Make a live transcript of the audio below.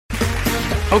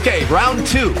Okay, round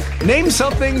two. Name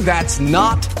something that's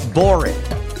not boring.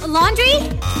 A laundry?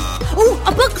 Ooh, a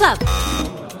book club.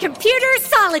 Computer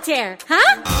solitaire,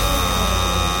 huh?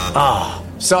 Ah,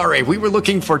 sorry, we were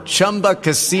looking for Chumba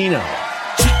Casino.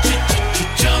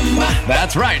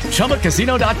 That's right,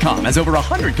 ChumbaCasino.com has over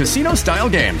 100 casino-style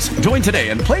games. Join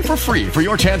today and play for free for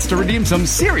your chance to redeem some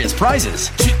serious prizes.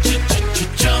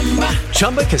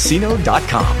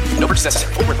 ChumbaCasino.com. No purchase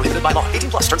necessary. Void where prohibited by law.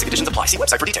 18 plus. Terms and conditions apply. See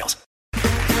website for details.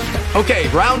 Okay,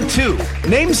 round two.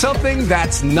 Name something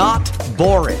that's not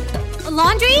boring. A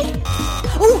laundry?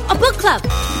 Ooh, a book club.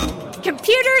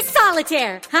 Computer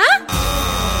solitaire, huh?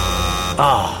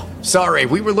 Ah, sorry,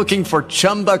 we were looking for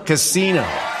Chumba Casino.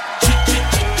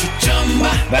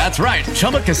 That's right,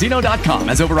 ChumbaCasino.com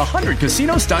has over 100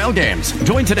 casino-style games.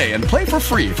 Join today and play for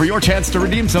free for your chance to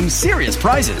redeem some serious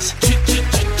prizes.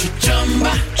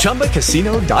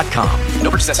 ChumbaCasino.com.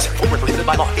 No purchase necessary. Void where prohibited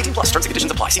by law. 18 plus. Terms and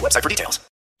conditions apply. See website for details.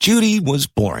 Judy was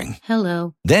boring.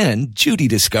 Hello. Then Judy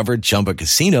discovered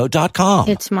ChumbaCasino.com.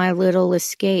 It's my little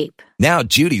escape. Now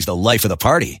Judy's the life of the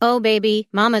party. Oh, baby,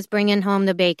 mama's bringing home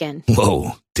the bacon.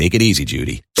 Whoa, take it easy,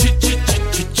 Judy.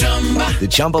 The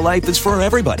Chumba life is for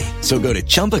everybody. So go to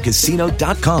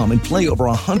ChumbaCasino.com and play over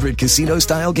 100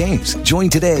 casino-style games. Join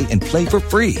today and play for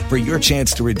free for your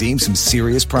chance to redeem some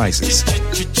serious prizes.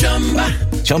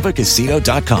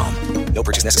 ChumbaCasino.com. No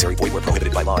purchase necessary. Void where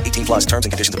prohibited by law. 18 plus. Terms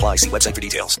and conditions apply. See website for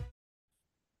details.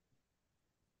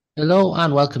 Hello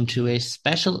and welcome to a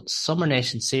special Summer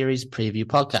Nation Series preview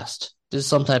podcast. This is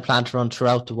something I plan to run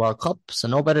throughout the World Cup, so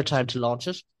no better time to launch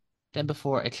it than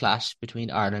before a clash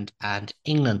between Ireland and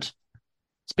England.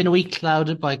 It's been a week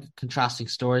clouded by contrasting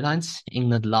storylines.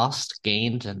 England lost,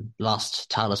 gained and lost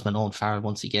talisman Owen Farrell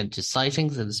once again to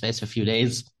sightings in the space of a few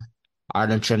days.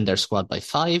 Ireland trimmed their squad by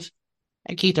 5,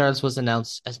 and Keith Earls was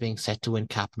announced as being set to win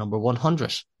cap number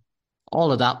 100.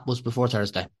 All of that was before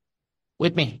Thursday.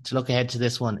 With me to look ahead to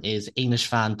this one is English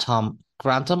fan Tom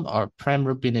Grantham, or Prem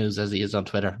Rugby News as he is on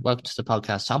Twitter. Welcome to the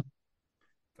podcast, Tom.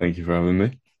 Thank you for having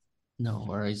me. No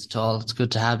worries at all. It's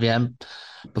good to have you.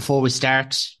 Before we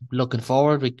start looking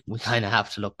forward, we kind of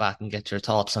have to look back and get your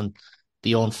thoughts on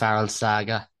the Owen Farrell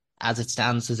saga as it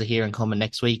stands. There's a hearing coming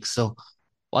next week. So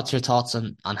what's your thoughts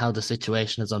on how the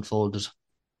situation has unfolded?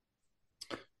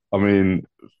 I mean,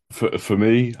 for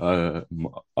me, I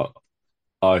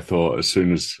thought as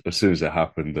soon as it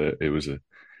happened that it was a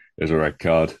red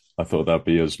card. I thought that'd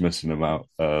be us missing him out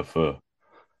for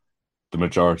the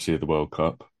majority of the World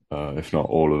Cup, if not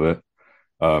all of it,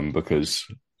 because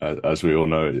as we all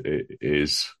know, it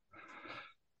is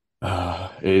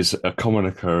a common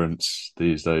occurrence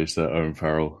these days that Owen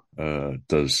Farrell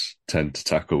does tend to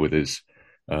tackle with his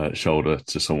shoulder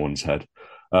to someone's head.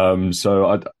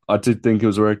 So I did think it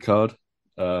was a red card,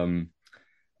 and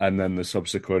then the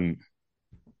subsequent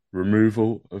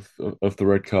removal of the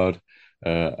red card,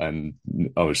 and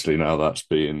obviously now that's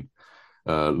being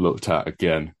looked at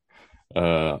again.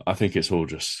 I think it's all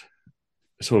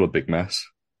a big mess,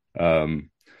 and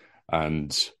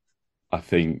I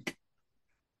think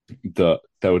that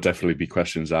there will definitely be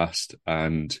questions asked,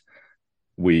 and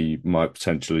we might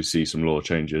potentially see some law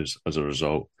changes as a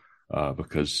result,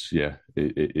 because it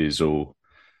is all.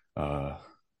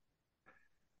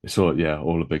 It's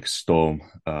all a big storm,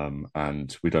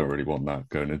 and we don't really want that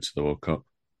going into the World Cup.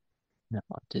 No,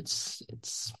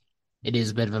 it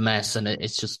is a bit of a mess, and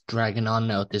it's just dragging on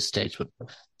now at this stage. But I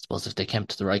suppose if they came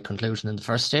to the right conclusion in the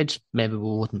first stage, maybe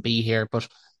we wouldn't be here. But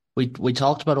we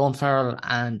talked about Owen Farrell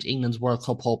and England's World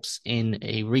Cup hopes in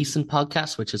a recent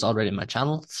podcast, which is already on my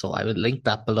channel, so I will link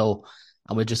that below,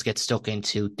 and we'll just get stuck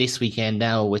into this weekend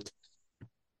now with.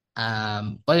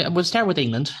 But we'll start with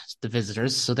England, the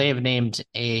visitors. So they have named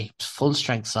a full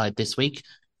strength side this week.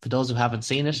 For those who haven't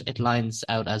seen it, it lines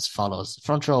out as follows.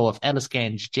 Front row of Ellis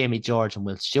Genge, Jamie George and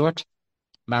Will Stewart.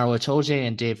 Maro Itoje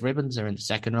and Dave Ribbons are in the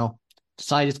second row. The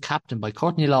side is captained by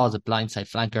Courtney Law as a blindside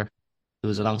flanker, who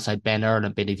is alongside Ben Earl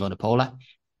and Billy Vunipola.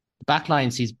 The back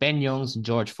line sees Ben Youngs and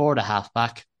George Ford a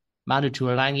half-back. Manu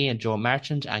Tuolangi and Joe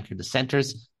Marchant anchor the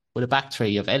centres, with a back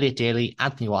three of Elliot Daly,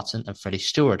 Anthony Watson and Freddie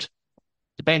Stewart.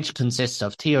 The bench consists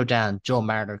of Theo Dan, Joe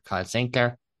Marler, Kyle St.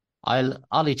 Clair,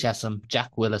 Ollie Chesham,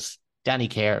 Jack Willis, Danny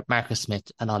Kerr, Marcus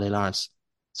Smith and Ollie Lawrence.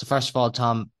 So first of all,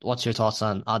 Tom, what's your thoughts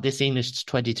on this English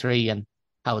 23 and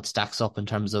how it stacks up in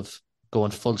terms of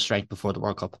going full strength before the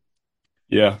World Cup?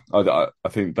 Yeah, I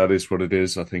think that is what it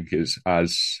is. I think it's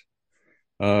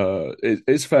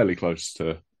it's fairly close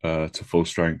to full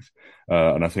strength,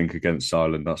 and I think against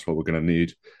Ireland that's what we're going to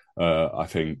need. I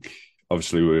think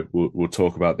obviously we'll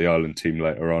talk about the Ireland team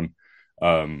later on,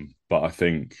 but I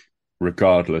think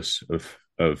regardless of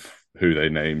who they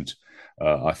named,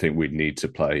 I think we'd need to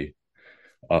play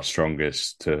our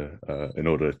strongest to in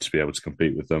order to be able to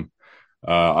compete with them.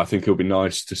 I think it'll be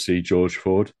nice to see George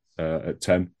Ford at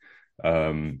 10,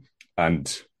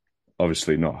 and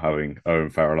obviously not having Owen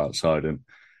Farrell outside him,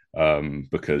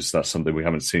 because that's something we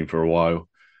haven't seen for a while.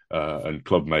 And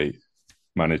clubmate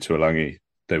Manu Tuolangi,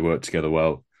 they work together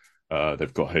well.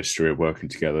 They've got history of working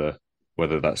together,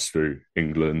 whether that's through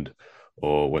England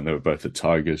or when they were both at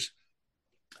Tigers.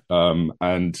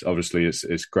 And obviously,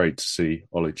 it's great to see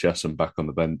Ollie Chessum back on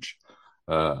the bench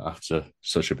after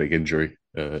such a big injury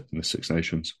in the Six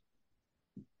Nations.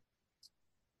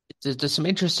 There's some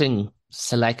interesting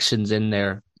selections in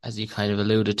there, as you kind of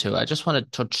alluded to. I just want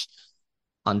to touch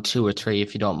on two or three,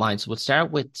 if you don't mind. So we'll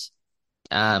start with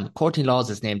Courtney Laws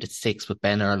is named at 6 with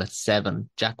Ben Earl at 7.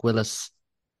 Jack Willis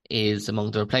is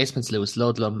among the replacements, Lewis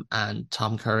Ludlam and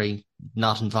Tom Curry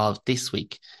not involved this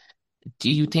week.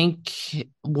 Do you think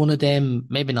one of them,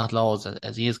 maybe not Laws,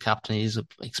 as he is captain, he's an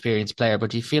experienced player,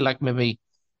 but do you feel like maybe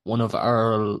one of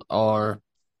Earl or,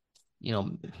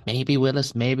 maybe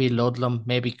Willis, maybe Ludlam,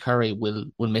 maybe Curry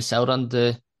will miss out on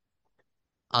the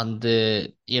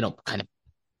kind of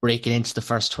breaking into the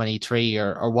first 23,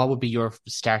 or what would be your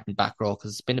starting back row?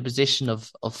 Because it's been a position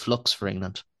of flux for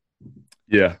England.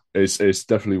 Yeah, it's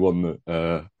definitely one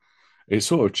that it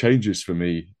sort of changes for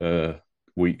me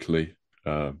weekly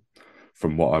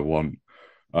from what I want.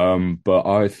 But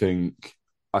I think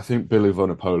Billy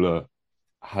Vunipola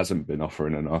hasn't been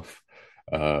offering enough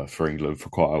for England for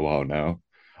quite a while now.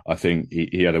 I think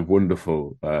he had a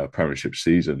wonderful Premiership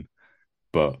season,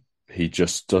 but he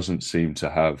just doesn't seem to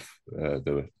have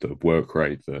the work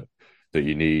rate that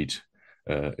you need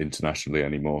internationally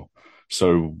anymore.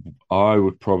 So I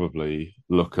would probably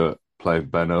look at playing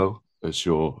Benno as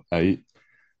your 8,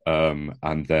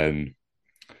 and then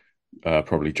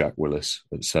probably Jack Willis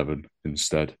at 7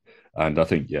 instead. And I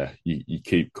think, you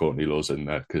keep Courtney Laws in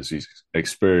there because he's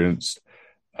experienced.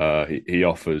 He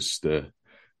offers the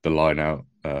line out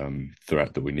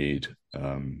threat that we need.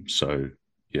 So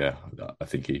yeah, I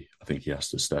think he has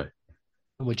to stay.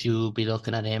 Would you be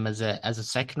looking at him as a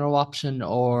second row option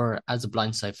or as a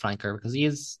blindside flanker? Because he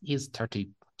is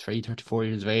 33, 34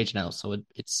 years of age now, so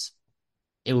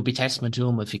it would be testament to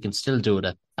him if he can still do it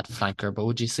at flanker. But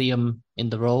would you see him in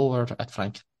the row or at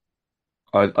flank?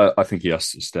 I think he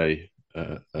has to stay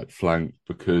at flank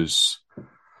because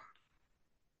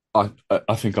I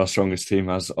think our strongest team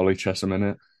has Ollie Chessum in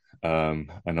it,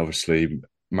 and obviously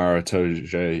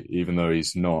Maratoje, even though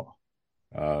he's not.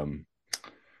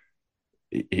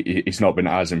 He's not been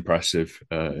as impressive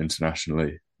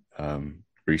internationally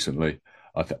recently.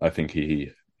 I think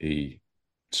he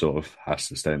sort of has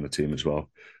to stay in the team as well.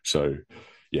 So,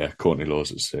 yeah, Courtney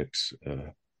Laws at 6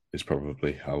 is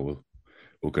probably how we'll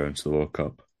go into the World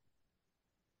Cup.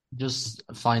 Just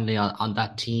finally on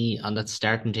that team, on that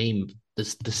starting team, the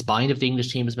spine of the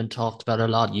English team has been talked about a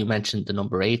lot. You mentioned the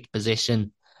number 8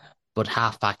 position, but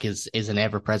halfback is an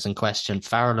ever-present question.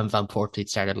 Farrell and Van Poortvliet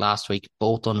started last week,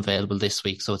 both unavailable this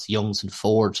week. So it's Youngs and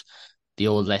Ford, the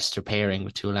old Leicester pairing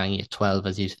with Tuolangi at 12,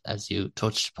 as you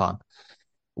touched upon.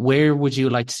 Where would you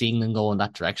like to see England go in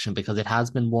that direction? Because it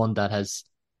has been one that has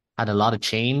had a lot of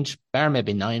change. Bar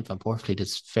maybe 9, Van Poortvliet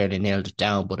has fairly nailed it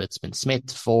down, but it's been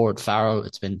Smith, Ford, Farrell.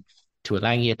 It's been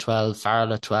Tuolangi at 12,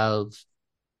 Farrell at 12,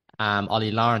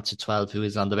 Ollie Lawrence at 12, who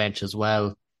is on the bench as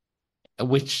well.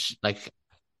 Which, I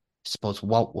suppose,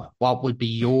 what would be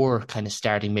your kind of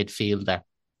starting midfield there?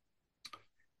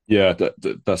 Yeah,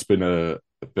 that's been a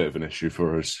bit of an issue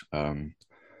for us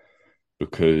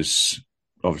because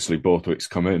obviously Borthwick's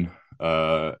come in.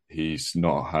 He's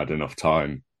not had enough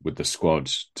time with the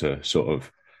squads to sort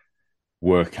of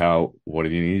work out what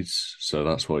he needs. So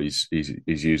that's what he's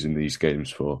using these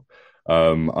games for.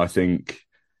 I think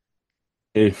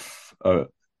if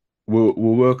we'll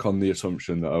work on the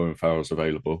assumption that Owen Farrell's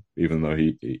available, even though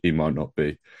he might not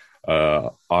be.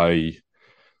 I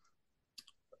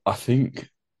think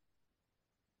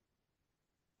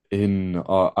in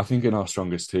our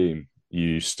strongest team,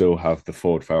 you still have the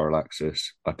Ford Farrell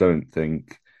axis. I don't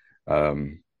think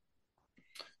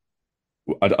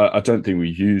we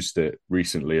used it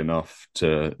recently enough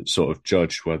to sort of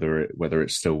judge whether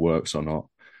it still works or not.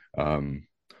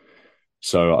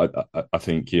 So I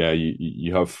think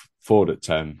you have Ford at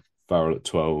 10, Farrell at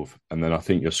 12, and then I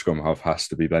think your scrum half has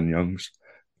to be Ben Youngs.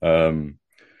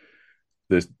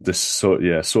 This sort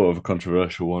of a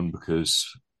controversial one because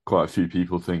quite a few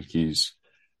people think he's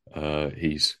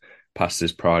past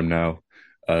his prime now,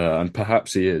 and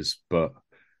perhaps he is, but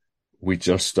we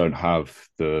just don't have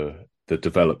the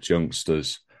developed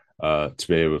youngsters to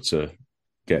be able to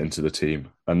get into the team,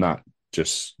 and that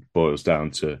just boils down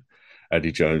to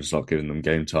Eddie Jones not giving them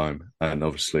game time, and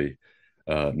obviously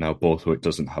Now Borthwick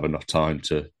doesn't have enough time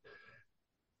to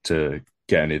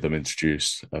get any of them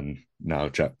introduced, and now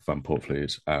Jack Van Portfley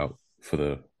is out for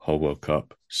the whole World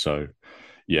Cup. So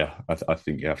yeah, I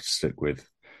think you have to stick with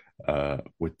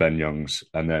Ben Youngs,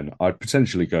 and then I'd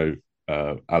potentially go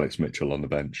Alex Mitchell on the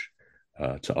bench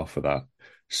to offer that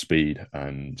speed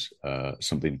and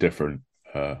something different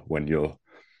when you're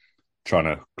trying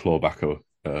to claw back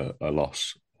a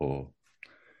loss or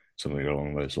something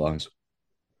along those lines.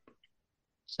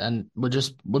 And we'll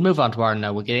move on to Ireland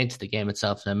now. We'll get into the game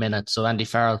itself in a minute. So Andy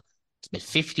Farrell, it's made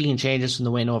 15 changes from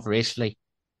the win over Italy.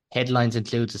 Headlines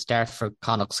include the start for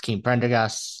Connacht's Keane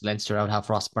Prendergast, Leinster out half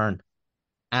Ross Byrne,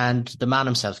 and the man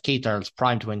himself, Keith Earls,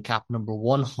 primed to win cap number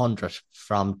 100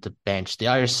 from the bench. The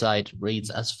Irish side reads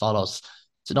as follows.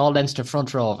 It's an all-Leinster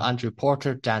front row of Andrew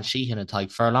Porter, Dan Sheehan and Tadhg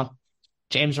Furlong.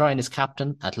 James Ryan is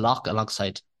captain at lock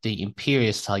alongside the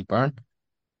imperious Tadhg Byrne.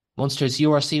 Munster's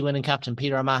URC winning captain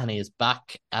Peter O'Mahony is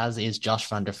back, as is Josh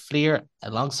van der Fleer,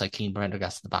 alongside Keane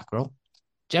Prendergast in the back row.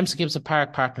 Jameson Gibson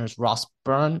Park partners Ross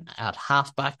Byrne at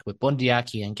halfback with Bundy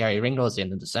Aki and Gary Ringrose in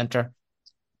the centre.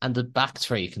 And the back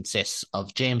three consists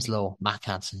of James Lowe, Matt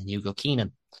Hansen and Hugo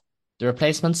Keenan. The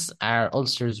replacements are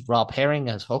Ulster's Rob Herring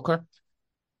as hooker.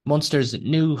 Munster's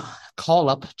new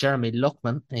call-up, Jeremy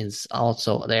Luckman, is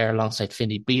also there alongside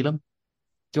Finlay Beelum.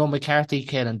 Joe McCarthy,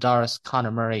 Caelan Doris,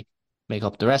 Conor Murray make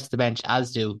up the rest of the bench,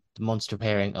 as do the Munster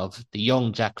pairing of the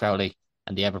young Jack Crowley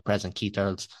and the ever-present Keith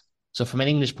Earls. So from an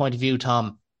English point of view,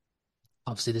 Tom,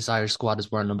 obviously this Irish squad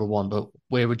is world number one, but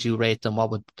where would you rate them?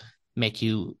 What would make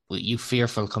you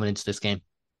fearful coming into this game?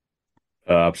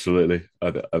 Absolutely.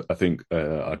 I think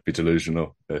I'd be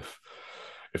delusional if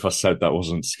I said that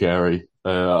wasn't scary.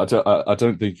 I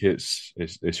don't think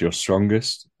it's your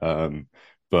strongest,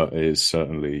 but it is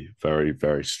certainly very,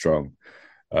 very strong.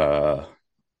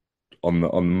 On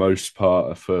the most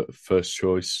part, a first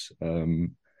choice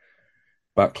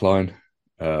backline,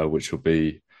 which will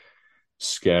be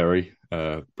scary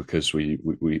because we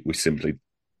simply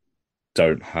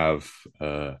don't have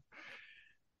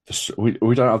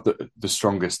we don't have the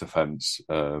strongest defence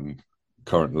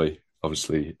currently.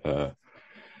 Obviously,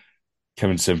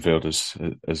 Kevin Sinfield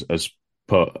has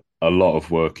put a lot of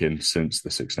work in since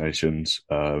the Six Nations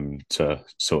to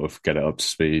sort of get it up to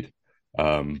speed.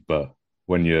 But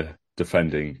when you're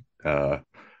defending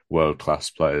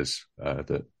world-class players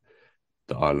that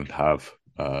Ireland have,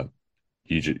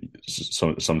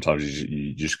 sometimes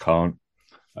you just can't.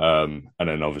 And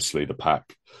then obviously the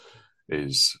pack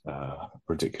is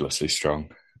ridiculously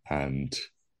strong, and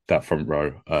that front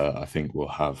row I think will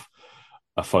have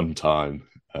a fun time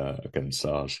against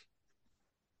ours.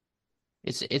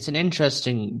 It's an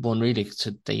interesting one, really,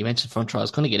 that you mentioned front row. I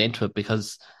was going to get into it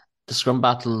because the scrum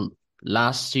battle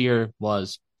last year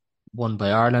was won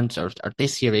by Ireland, or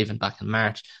this year, even back in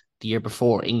March. The year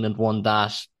before, England won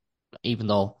that, even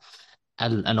though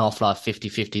an awful lot of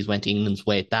 50-50s went England's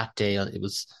way that day. It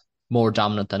was more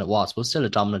dominant than it was, but still a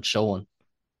dominant showing.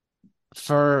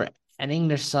 For an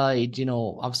English side,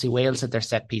 obviously Wales had their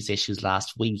set piece issues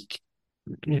last week,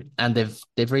 and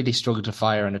they've really struggled to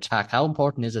fire an attack. How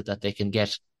important is it that they can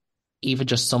get even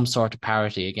just some sort of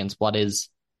parity against what is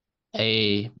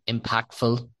a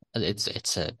impactful?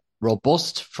 It's a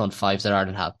robust front five that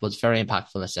Ireland have, but it's very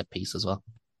impactful a set piece as well.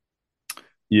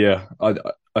 Yeah,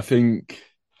 I think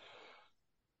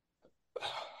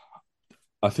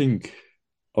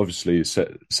obviously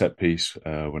set piece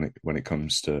when it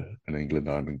comes to an England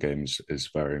Ireland game is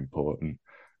very important.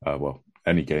 Well,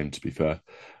 any game, to be fair.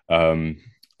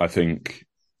 I think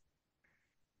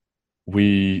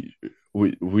we've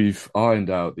ironed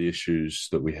out the issues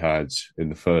that we had in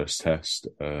the first test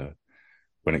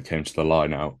when it came to the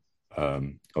line out.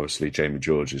 Obviously, Jamie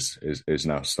George is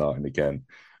now starting again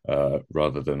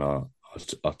rather than our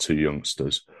two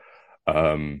youngsters.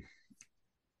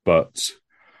 But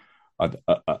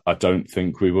I don't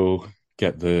think we will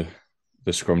get the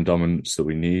scrum dominance that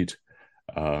we need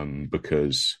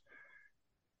because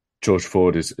George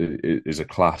Ford is a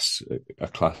class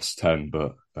 10,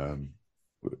 but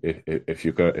if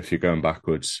you're going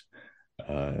backwards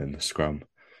in the scrum,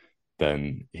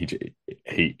 then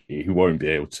he won't be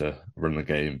able to run the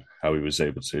game how he was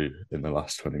able to in the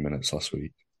last 20 minutes last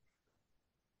week.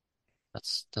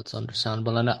 That's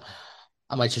understandable, and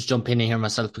I might just jump in here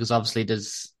myself because obviously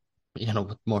there's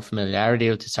more familiarity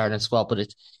with this Ireland squad, but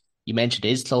you mentioned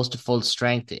it is close to full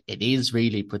strength. It is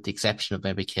really, with the exception of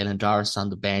maybe Caelan Doris on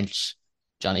the bench.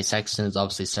 Johnny Sexton is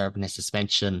obviously serving his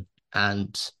suspension,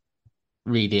 and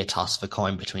really a toss of a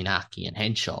coin between Aki and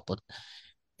Henshaw. But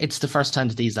it's the first time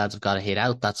that these lads have got to hit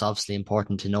out. That's obviously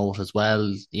important to note as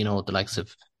well. The likes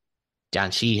of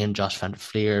Dan Sheehan, Josh Van der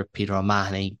Fleer, Peter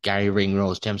O'Mahony, Gary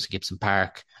Ringrose, Jameson Gibson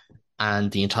Park,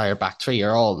 and the entire back three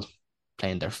are all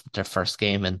playing their first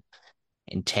game in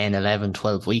 10, 11,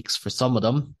 12 weeks for some of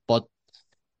them. But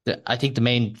I think the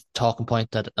main talking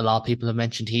point that a lot of people have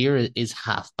mentioned here is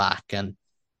half back. And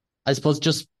I suppose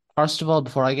just first of all,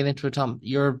 before I get into it, Tom,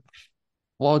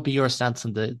 what would be your stance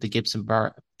on the Gibson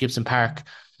Park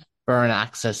Burn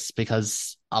access?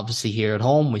 Because obviously here at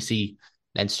home we see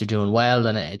Leinster doing well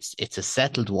and it's a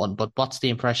settled one. But what's the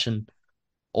impression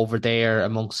over there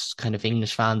amongst kind of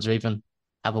English fans or even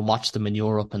having watched them in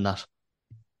Europe and that?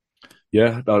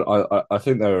 Yeah, I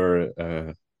think they're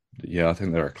I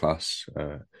think they're a class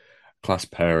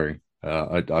pairing.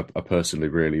 I personally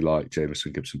really like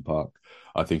Jameson Gibson Park.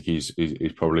 I think he's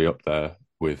probably up there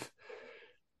with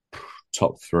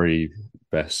top three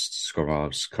best scrum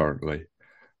halves currently.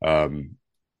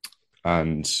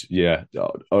 And yeah,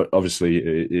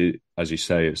 obviously, as you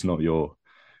say, it's not your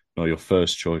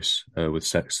first choice with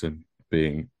Sexton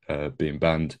being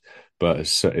banned, but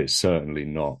it's certainly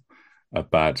not a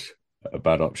bad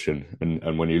option.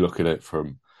 And when you look at it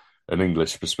from an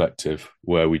English perspective,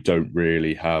 where we don't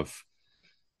really have,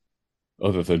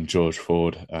 other than George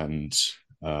Ford and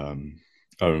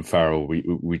Owen Farrell,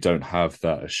 we don't have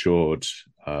that assured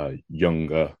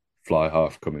younger fly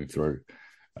half coming through.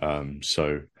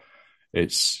 So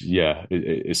it's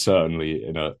certainly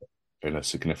in a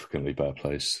significantly better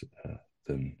place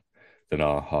than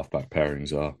our halfback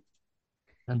pairings are.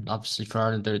 And obviously for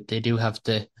Ireland, they do have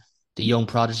the young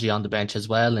prodigy on the bench as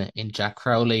well in Jack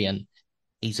Crowley, and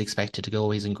he's expected to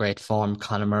go. He's in great form.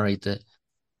 Conor Murray,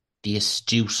 the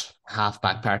astute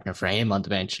halfback partner for him on the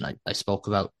bench, and I spoke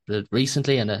about it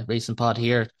recently in a recent pod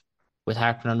here with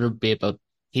Harper and Rugby about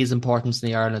his importance in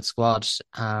the Ireland squad.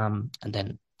 And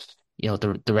then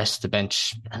the rest of the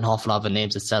bench, an awful lot of it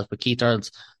names itself. But Keith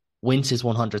Earls wins his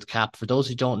 100th cap. For those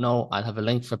who don't know, I'll have a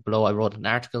link for it below. I wrote an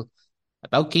article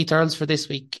about Keith Earls for this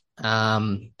week,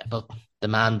 about the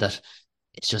man that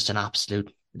is just an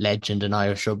absolute legend in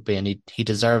Irish rugby, and he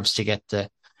deserves to get the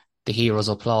hero's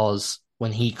applause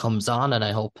when he comes on, and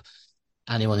I hope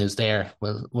anyone who's there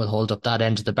will hold up that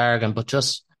end of the bargain. But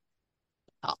just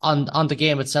on the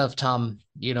game itself, Tom,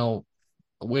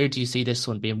 where do you see this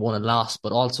one being won and lost?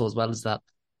 But also, as well as that,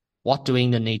 what do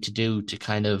England need to do to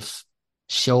kind of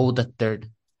show that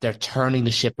they're turning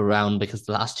the ship around? Because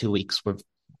the last 2 weeks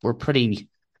were pretty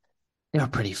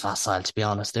facile, to be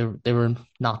honest. They were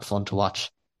not fun to watch.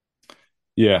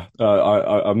 Yeah,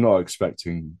 I'm not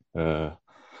expecting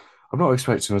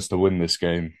us to win this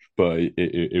game, but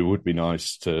it would be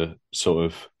nice to sort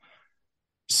of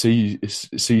see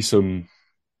some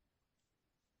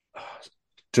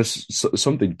just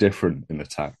something different in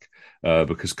attack,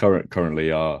 because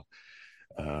currently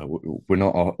we're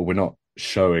not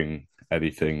showing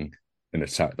anything in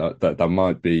attack that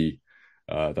might be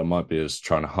us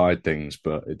trying to hide things,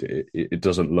 but it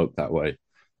doesn't look that way.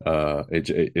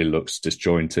 It looks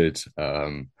disjointed,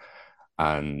 and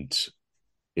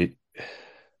it.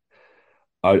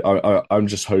 I'm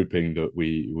just hoping that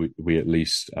we at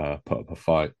least put up a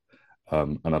fight,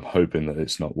 and I'm hoping that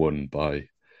it's not won by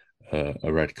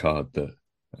a red card that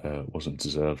wasn't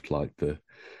deserved, like the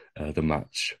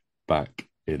match back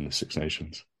in the Six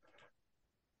Nations.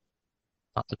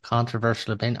 Not a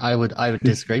controversial opinion. I would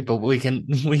disagree, but we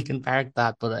can park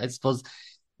that. But I suppose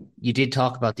you did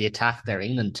talk about the attack there.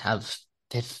 England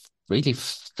they've really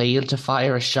failed to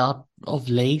fire a shot of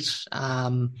late.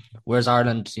 Whereas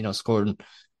Ireland, scored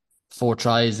 4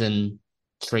 tries in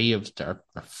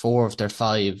 4 of their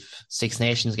 5 Six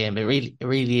Nations game. It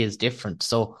really is different.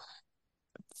 So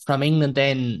from England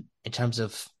then, in terms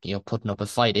of putting up a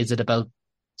fight, is it about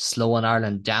slowing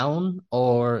Ireland down,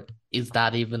 or is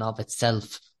that even of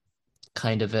itself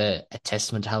kind of a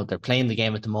testament to how they're playing the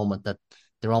game at the moment, that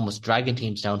they're almost dragging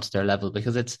teams down to their level?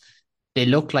 Because they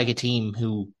look like a team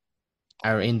who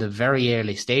are in the very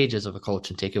early stages of a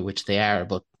coaching ticket, which they are,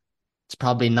 but it's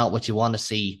probably not what you want to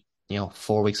see,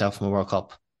 4 weeks out from a World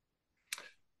Cup.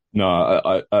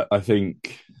 No, I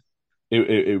think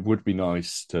it would be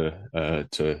nice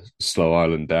to slow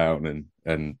Ireland down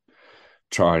and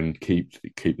try and keep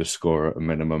the score at a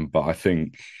minimum. But I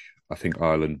think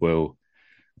Ireland will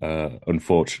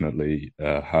unfortunately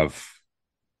have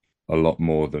a lot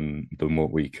more than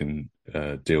what we can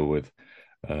deal with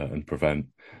and prevent.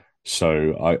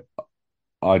 So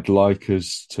I'd like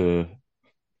us to.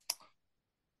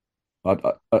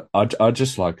 I'd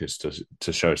just like us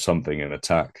to show something in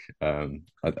attack.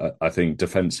 I think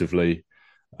defensively,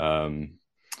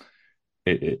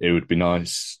 it would be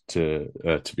nice to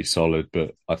be solid,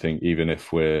 but I think even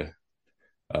if we're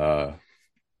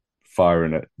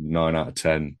firing at 9 out of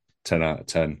 10 10 out of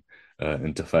 10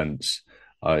 in defence.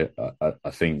 I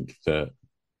think that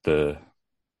the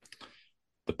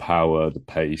power, the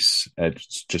pace,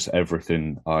 just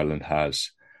everything Ireland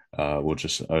has will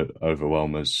just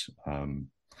overwhelm us.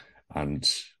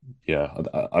 And yeah,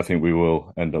 I think we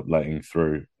will end up letting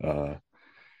through a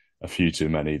few too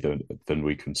many than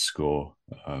we can score,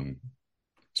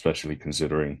 especially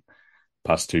considering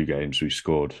past 2 games we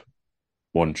scored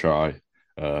 1 try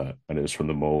and it was from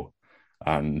the maul.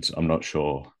 And I'm not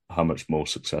sure how much more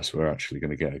success we're actually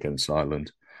going to get against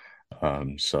Ireland.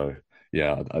 So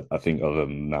yeah, I think other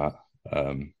than that,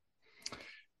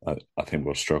 I think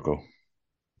we'll struggle.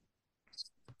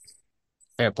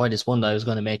 Fair point. It's one that I was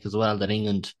going to make as well, that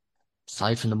England,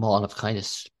 aside from the maul, have kind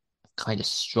of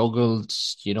struggled.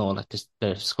 You know, like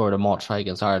they scored a more try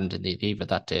against Ireland in the Aviva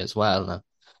that day as well. And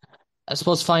I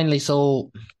suppose finally,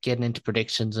 so getting into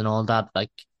predictions and all that,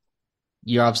 like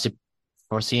you're obviously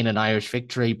foreseeing an Irish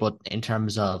victory, but in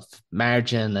terms of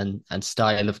margin and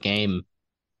style of game,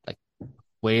 like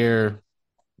where,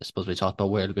 I suppose we talked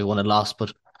about where it'll be won and lost,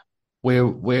 but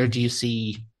where do you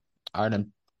see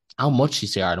Ireland? How much do you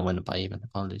see Ireland winning by even?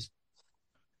 Apologies.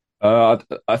 I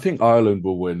think Ireland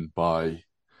will win by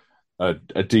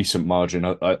a decent margin.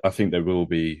 I think they will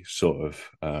be sort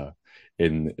of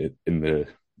in the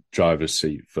driver's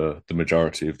seat for the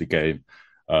majority of the game.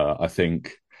 I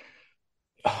think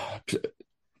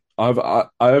I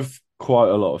have quite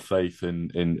a lot of faith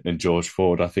in George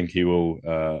Ford. I think he will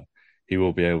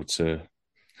be able to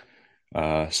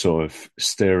sort of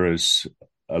steer us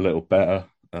a little better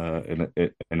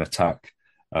in attack,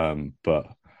 but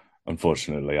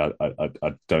unfortunately, I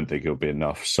don't think it'll be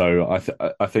enough. So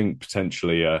I think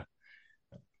potentially a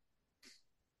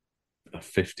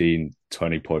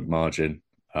 15-20 point margin.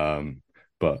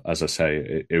 But as I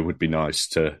say, it would be nice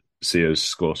to see us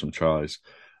score some tries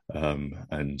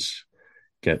and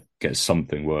get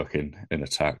something working in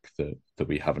attack that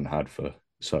we haven't had for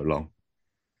so long.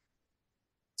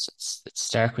 It's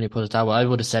stark when you put it that way. I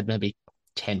would have said maybe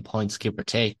 10 points, give or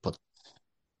take, but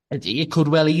it could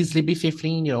well easily be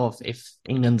 15, you know, if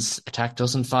England's attack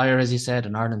doesn't fire, as you said,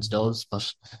 and Ireland's does,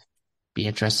 but be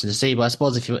interesting to see. But I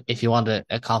suppose if you want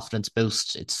a confidence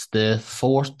boost, it's the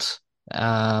 4th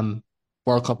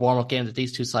World Cup warm-up game that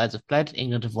these two sides have played.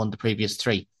 England have won the previous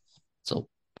 3, so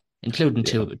including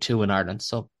two in Ireland.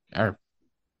 So,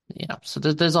 so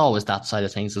there's always that side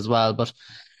of things as well. But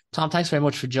Tom, thanks very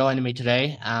much for joining me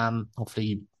today.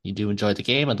 Hopefully you do enjoy the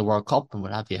game and the World Cup, and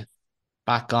we'll have you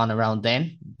back on around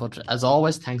then. But as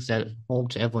always, thanks at home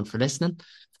to everyone for listening.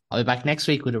 I'll be back next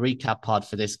week with a recap pod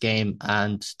for this game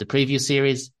and the preview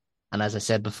series. And as I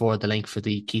said before, the link for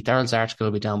the Keith Earls article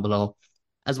will be down below,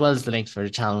 as well as the links for the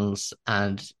channels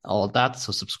and all that.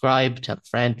 So subscribe, tell a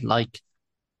friend, like,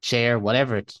 share,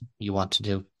 whatever you want to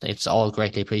do. It's all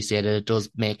greatly appreciated. It does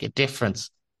make a difference.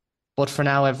 But for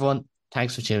now, everyone,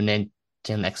 thanks for tuning in.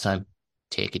 Till next time,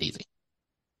 take it easy.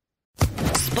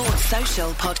 Sports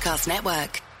Social Podcast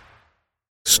Network.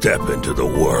 Step into the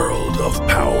world of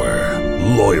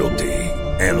power, loyalty,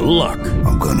 and luck.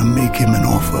 I'm gonna make him an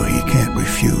offer he can't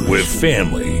refuse. With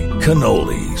family,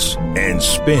 cannolis, and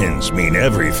spins mean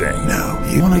everything. Now,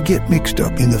 you wanna get mixed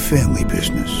up in the family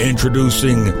business.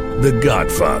 Introducing The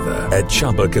Godfather at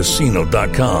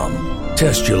ChumbaCasino.com.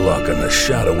 Test your luck in the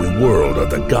shadowy world of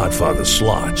The Godfather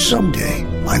slot. Someday,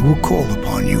 I will call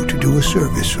upon you to do a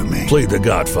service for me. Play The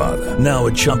Godfather, now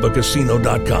at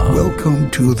ChumbaCasino.com. Welcome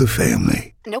to the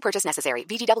family. No purchase necessary.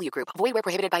 VGW Group. Void where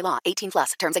prohibited by law.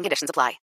 18+. Terms and conditions apply.